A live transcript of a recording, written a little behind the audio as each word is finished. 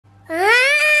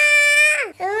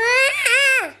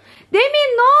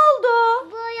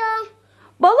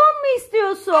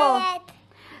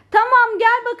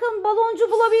bakalım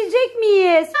baloncu bulabilecek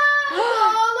miyiz?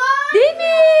 Balon.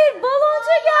 Demir,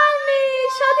 baloncu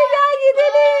gelmiş. Hadi gel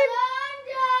gidelim.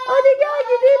 Hadi gel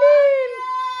gidelim.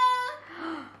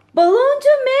 Baloncu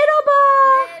merhaba.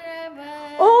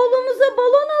 Merhaba. Oğlumuza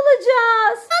balon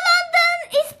alacağız. Balondan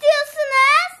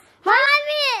istiyorsunuz?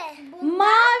 Mavi.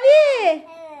 Mavi. Evet.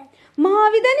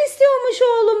 Maviden istiyormuş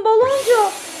oğlum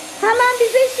baloncu. Hemen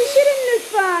bize şişirin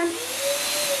lütfen.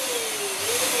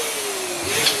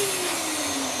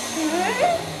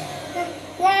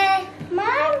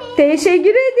 Mavi.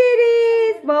 Teşekkür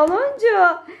ederiz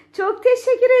baloncu. Çok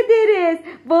teşekkür ederiz.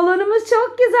 Balonumuz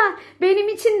çok güzel. Benim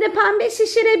için de pembe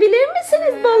şişirebilir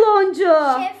misiniz baloncu?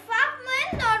 Şeffaf mı?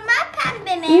 Normal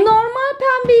pembe mi? Normal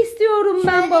pembe istiyorum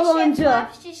ben Şöyle baloncu.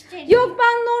 şeffaf şiştireyim. Yok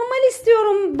ben normal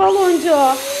istiyorum baloncu.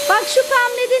 Bak şu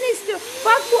pembeden istiyorum.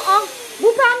 Bak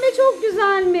bu pembe çok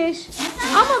güzelmiş.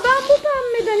 Ama ben bu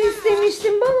pembeden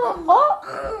istemiştim balon. Allah.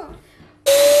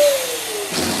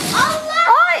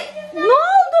 Ay ne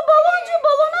oldu baloncu,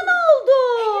 balona ne oldu?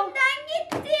 Elimden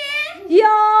gitti.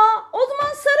 Ya o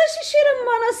zaman sarı şişirin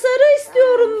bana, sarı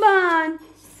istiyorum ben.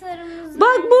 Sarımız.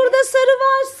 Bak burada sarı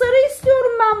var, sarı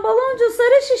istiyorum ben baloncu,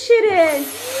 sarı şişirin.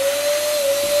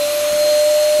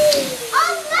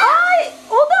 Allah. Ay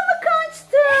o da mı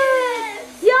kaçtı? Evet.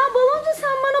 Ya baloncu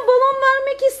sen bana balon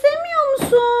vermek istemiyor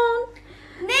musun?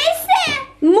 Neyse.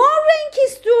 Mor renk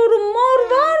istiyorum, mor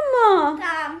var mı?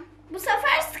 Tamam. Bu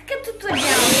sefer sıkı tutacağım.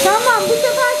 Tamam bu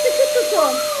sefer sıkı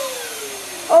tutun.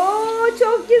 Oo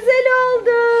çok güzel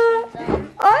oldu.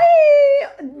 Ay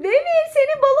Demir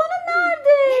senin balonun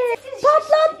nerede?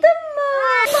 Patlattın mı?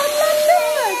 Patlattın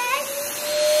mı?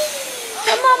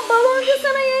 Tamam baloncu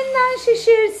sana yeniden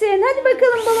şişirsin. Hadi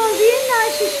bakalım baloncu yeniden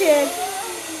şişir.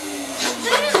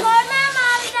 Durun normal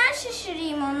maviden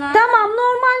şişireyim onu. Tamam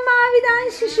normal maviden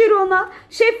şişir ona.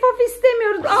 Şeffaf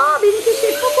istemiyoruz. Aa benimki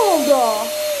şeffaf oldu.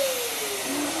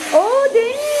 Oo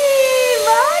Demir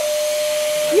bak.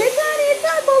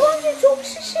 Yeter baloncu çok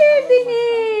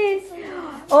şişirdiniz.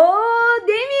 Oo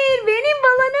Demir benim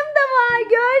balonum da var.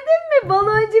 Gördün mü?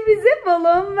 Baloncu bize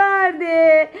balon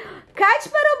verdi.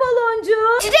 Kaç para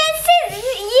baloncu? Ücretsiz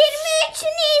 23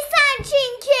 Nisan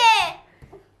çünkü.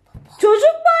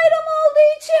 Çocuk bayramı olduğu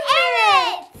için mi?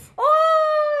 Evet. Oo,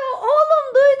 oğlum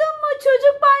duydun mu?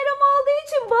 Çocuk bayramı olduğu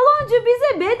için baloncu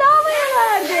bize bedavaya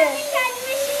verdi.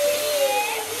 Kendime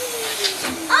şişireyim.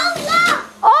 Allah.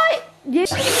 Ay!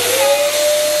 Allah.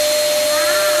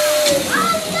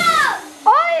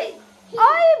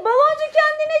 Ay baloncu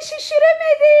kendine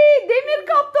şişiremedi. Demir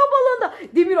kaptı o balonu.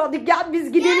 Demir hadi gel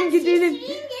biz gidelim. Şişireyim,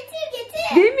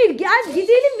 getir. Demir gel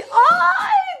gidelim.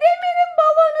 Ay Demir'in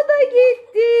balonu da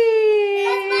gitti.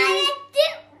 Ben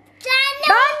ettim.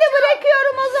 Ben de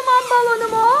bırakıyorum o zaman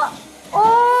balonumu.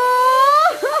 Oo!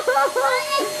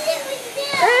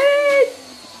 Evet.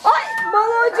 Ay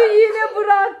baloncu yine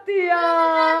bıraktı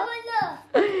ya.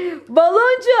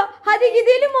 Baloncu hadi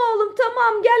gidelim oğlum,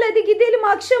 tamam gel hadi gidelim,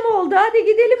 akşam oldu, hadi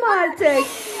gidelim artık.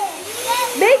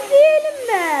 Bekleyelim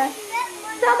mi?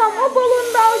 Tamam o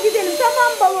balonu da al gidelim,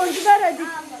 tamam baloncu ver hadi.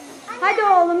 Hadi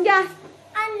oğlum gel.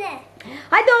 Anne.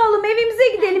 Hadi oğlum evimize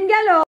gidelim, gel oğlum.